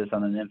probably put this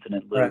on an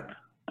infinite loop.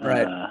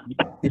 Right.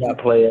 Yeah.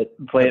 Play it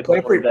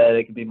before bed.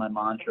 It could be my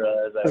mantra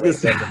as I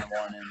wake up in the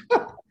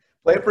morning.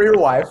 Play it for your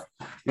wife,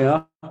 you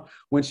know,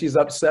 when she's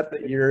upset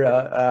that you're,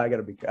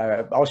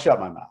 I'll shut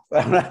my mouth.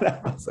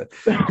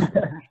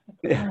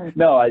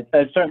 No, I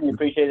certainly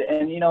appreciate it.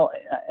 And, you know,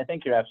 I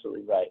think you're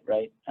absolutely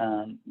right?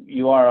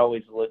 You are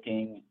always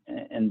looking,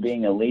 and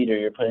being a leader,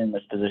 you're put in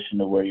this position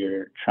to where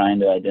you're trying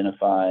to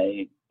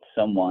identify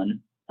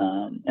someone.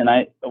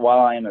 And while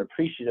I am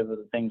appreciative of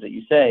the things that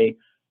you say,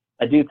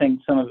 I do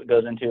think some of it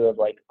goes into of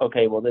like,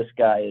 okay, well, this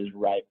guy is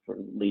ripe for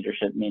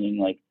leadership, meaning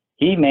like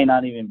he may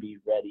not even be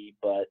ready,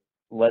 but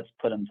let's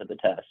put him to the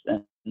test.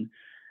 And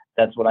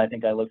that's what I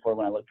think I look for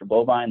when I look for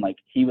Bovine. Like,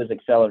 he was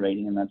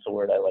accelerating, and that's the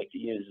word I like to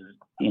use, is,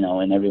 you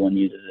know, and everyone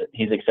uses it.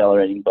 He's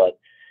accelerating, but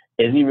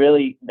is he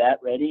really that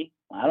ready?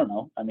 I don't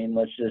know. I mean,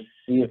 let's just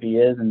see if he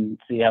is and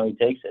see how he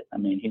takes it. I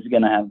mean, he's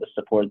going to have the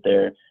support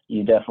there.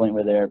 You definitely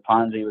were there.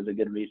 Ponzi was a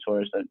good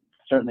resource. I'm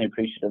certainly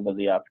appreciative of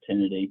the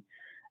opportunity.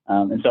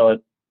 And so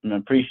I'm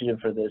appreciative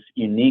for this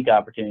unique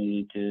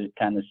opportunity to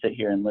kind of sit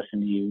here and listen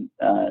to you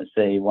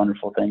say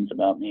wonderful things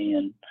about me.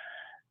 And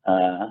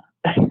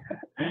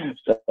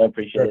so I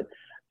appreciate it.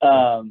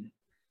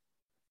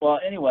 Well,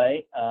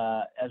 anyway,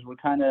 as we're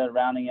kind of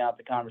rounding out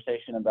the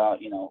conversation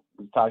about, you know,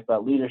 we've talked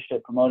about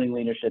leadership, promoting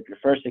leadership, your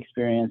first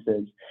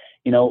experiences,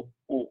 you know,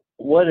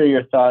 what are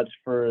your thoughts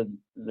for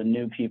the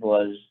new people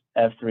as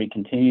F3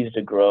 continues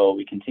to grow?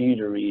 We continue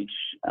to reach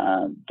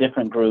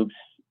different groups,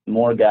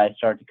 more guys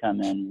start to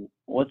come in.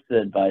 What's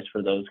the advice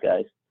for those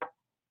guys?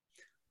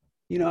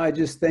 You know, I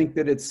just think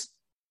that it's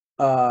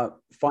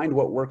find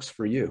what works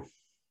for you.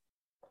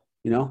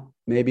 You know,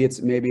 maybe it's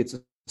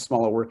a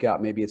smaller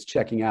workout. Maybe it's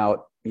checking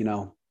out, you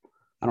know,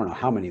 I don't know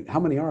how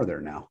many are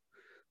there now?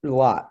 There's a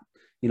lot,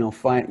 you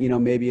know,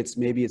 maybe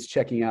it's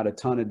checking out a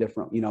ton of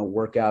different, you know,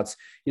 workouts.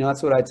 You know,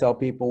 that's what I tell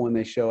people when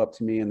they show up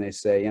to me and they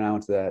say, you know,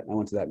 I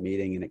went to that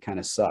meeting and it kind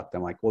of sucked.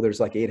 I'm like, well, there's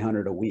like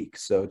 800 a week.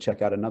 So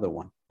check out another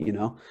one, you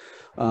know,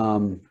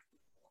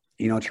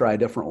 try a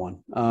different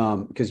one,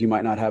 because you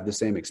might not have the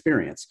same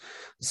experience.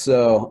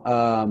 So,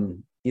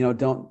 you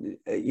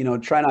know,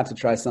 try not to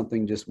try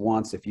something just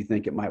once if you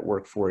think it might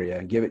work for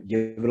you. Give it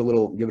a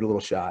little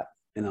shot,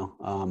 you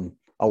know,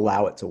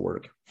 allow it to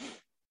work.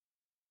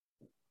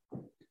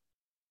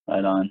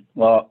 Right on.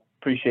 Well,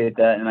 appreciate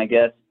that. And I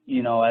guess,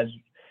 as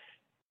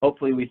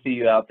hopefully we see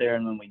you out there,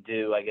 and when we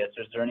do, I guess,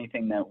 is there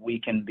anything that we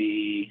can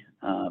be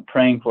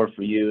praying for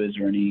you? Is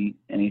there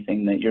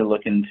anything that you're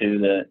looking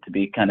to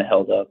be kind of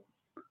held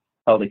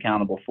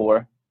accountable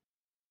for?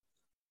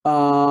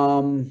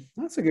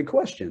 That's a good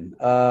question.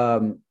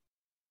 I'm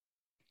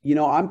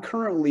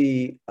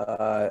currently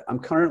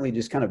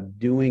just kind of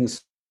doing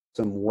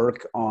some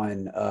work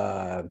on,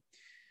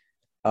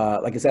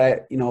 like I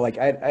said,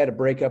 I had a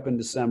breakup in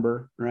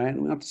December, right? We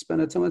don't have to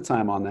spend a ton of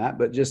time on that,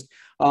 but just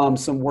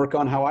some work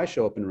on how I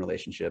show up in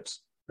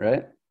relationships,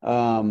 right?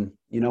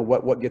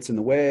 What gets in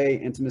the way,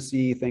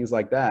 intimacy, things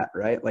like that,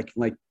 right? Like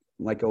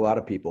a lot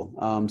of people.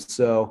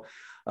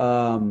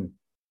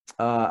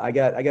 I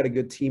got a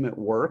good team at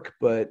work,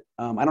 but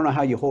I don't know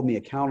how you hold me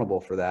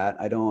accountable for that.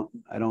 I don't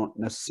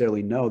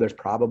necessarily know. There's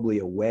probably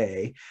a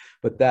way,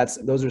 but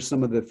those are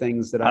some of the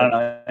things that I don't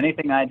know.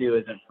 Anything I do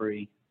isn't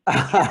free. You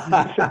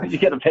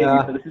got to pay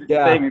me for this.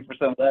 Yeah. Pay me for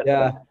some of that.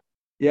 Yeah.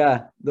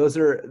 Yeah. Those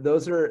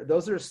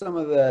are some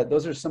of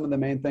the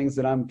main things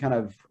that I'm kind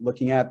of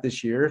looking at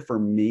this year for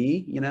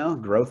me,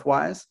 growth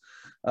wise.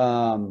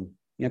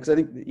 Because I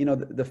think,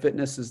 the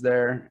fitness is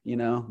there,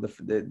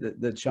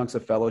 the chunks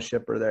of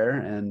fellowship are there.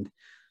 And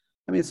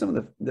I mean, some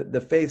of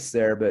the faith's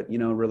there, but,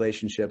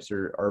 relationships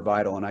are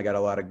vital. And I got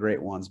a lot of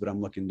great ones, but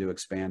I'm looking to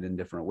expand in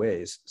different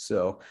ways.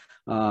 So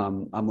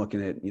I'm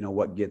looking at,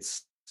 what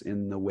gets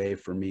in the way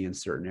for me in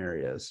certain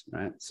areas.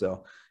 Right.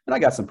 So, and I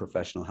got some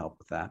professional help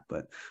with that,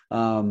 but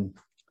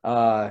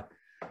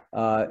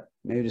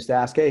maybe just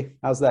ask, hey,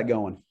 how's that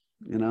going?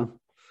 Yeah.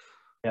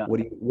 What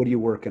are you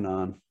working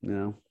on?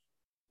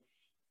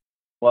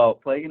 Well,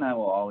 Plague and I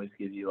will always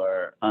give you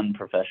our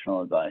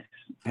unprofessional advice.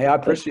 Hey, I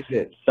appreciate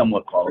it.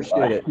 Somewhat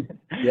qualified. Appreciate it.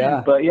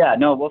 Yeah. But yeah,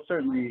 no, we'll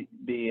certainly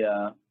be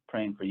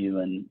praying for you.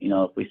 And,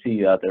 if we see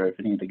you out there, if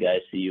any of the guys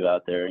see you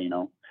out there,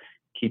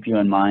 keep you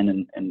in mind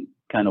and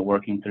kind of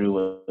working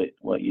through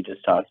what you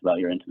just talked about,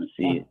 your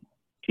intimacy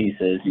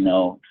pieces,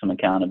 some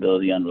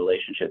accountability on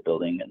relationship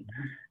building and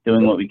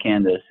doing what we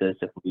can to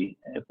assist if we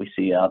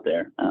see you out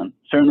there.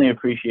 Certainly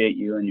appreciate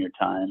you and your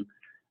time.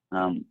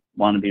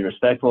 Want to be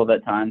respectful of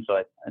that time. So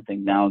I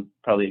think now is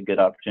probably a good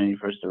opportunity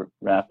for us to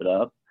wrap it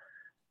up.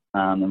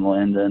 And we'll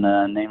end in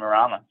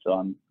Name-a-Rama. So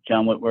I'm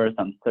John Whitworth.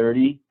 I'm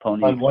 30.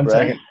 Pony Express. 1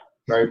 second.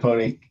 Sorry,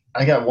 Pony.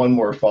 I got one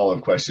more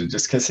follow-up question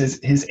just because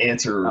his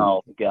answer.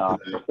 Oh, God.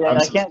 Yeah,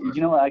 I can't,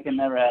 I can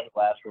never have the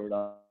last word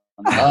on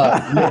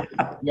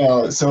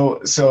no.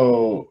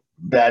 So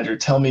Badger,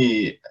 tell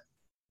me,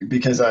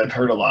 because I've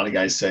heard a lot of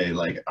guys say,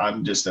 like,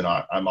 I'm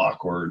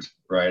awkward,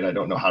 right? I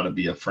don't know how to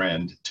be a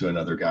friend to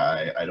another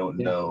guy. I don't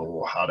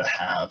know how to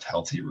have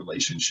healthy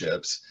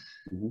relationships.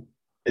 Mm-hmm.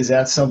 Is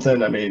that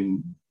something, I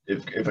mean,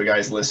 if a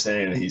guy's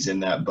listening and he's in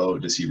that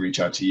boat, does he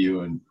reach out to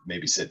you and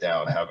maybe sit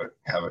down, have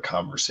a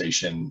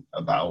conversation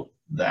about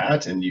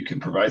that, and you can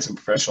provide some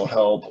professional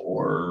help?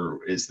 Or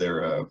is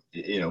there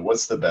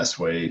what's the best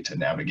way to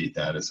navigate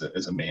that as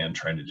a man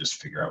trying to just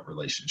figure out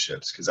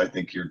relationships? Because I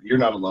think you're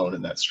not alone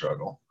in that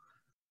struggle.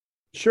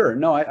 Sure.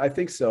 No, I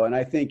think so. And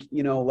I think,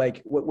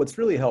 like what's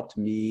really helped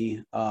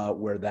me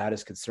where that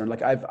is concerned,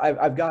 like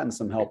I've gotten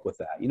some help with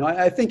that.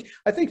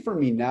 I think for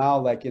me now,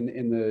 like in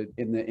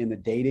the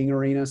dating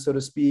arena, so to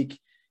speak,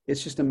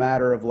 it's just a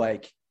matter of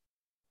like,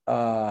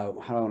 how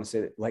do I want to say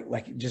it?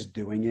 Like just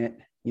doing it,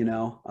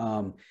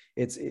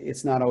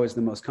 it's not always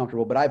the most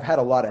comfortable, but I've had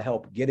a lot of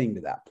help getting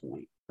to that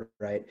point.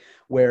 Right.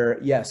 Where,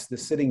 yes, the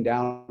sitting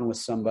down with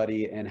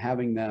somebody and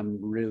having them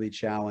really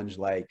challenge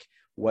like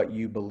what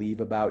you believe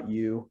about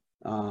you,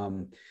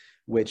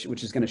 which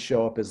is going to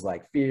show up as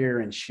like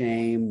fear and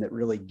shame that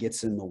really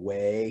gets in the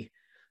way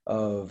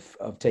of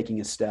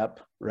taking a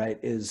step, right,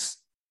 is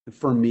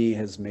for me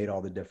has made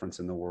all the difference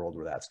in the world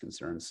where that's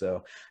concerned. So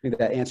I think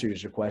that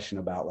answers your question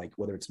about like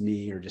whether it's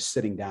me or just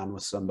sitting down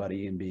with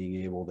somebody and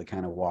being able to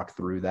kind of walk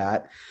through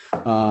that.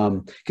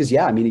 Because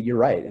I mean, you're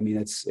right. I mean,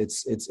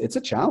 it's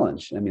a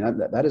challenge. I mean,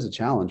 that is a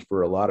challenge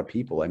for a lot of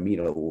people. I meet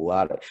a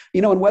lot of,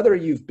 and whether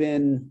you've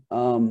been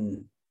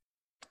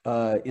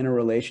in a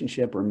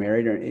relationship or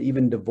married or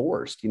even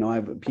divorced, I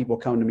have people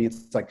come to me.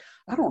 It's like,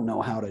 I don't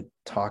know how to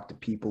talk to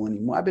people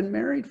anymore. I've been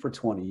married for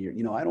 20 years.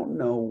 I don't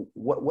know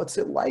what's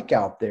it like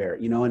out there,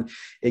 and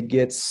I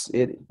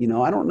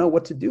don't know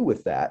what to do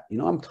with that.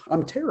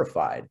 I'm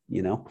terrified,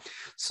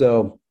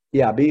 so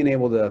yeah, being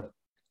able to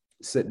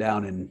sit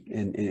down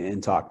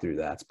and talk through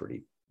that's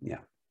pretty, to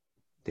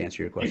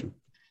answer your question.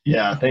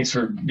 Yeah, thanks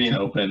for being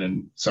open,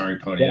 and sorry,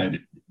 Pony. Yeah. I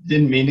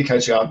didn't mean to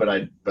cut you off, but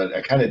I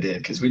kind of did,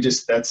 because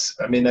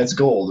that's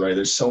gold, right?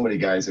 There's so many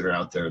guys that are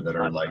out there that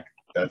are like,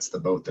 that's the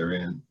boat they're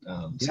in.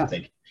 So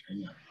thank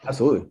you.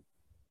 Absolutely.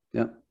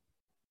 Yeah.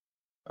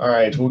 All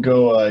right, we'll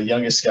go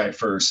youngest guy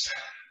first.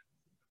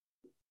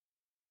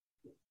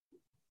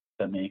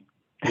 That me.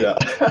 Yeah.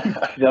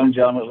 Young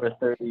John Whitworth,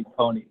 30,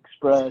 Pony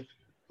Express.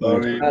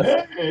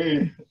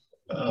 Hey.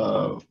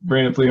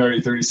 Brandon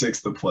Plehardy, 36,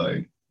 The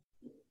Plague.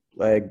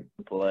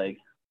 Plague.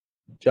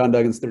 John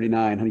Duggins,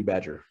 39, Honey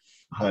Badger.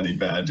 Honey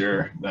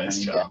Badger. Nice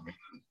job.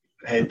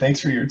 Hey, thanks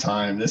for your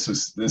time. This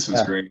was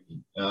great.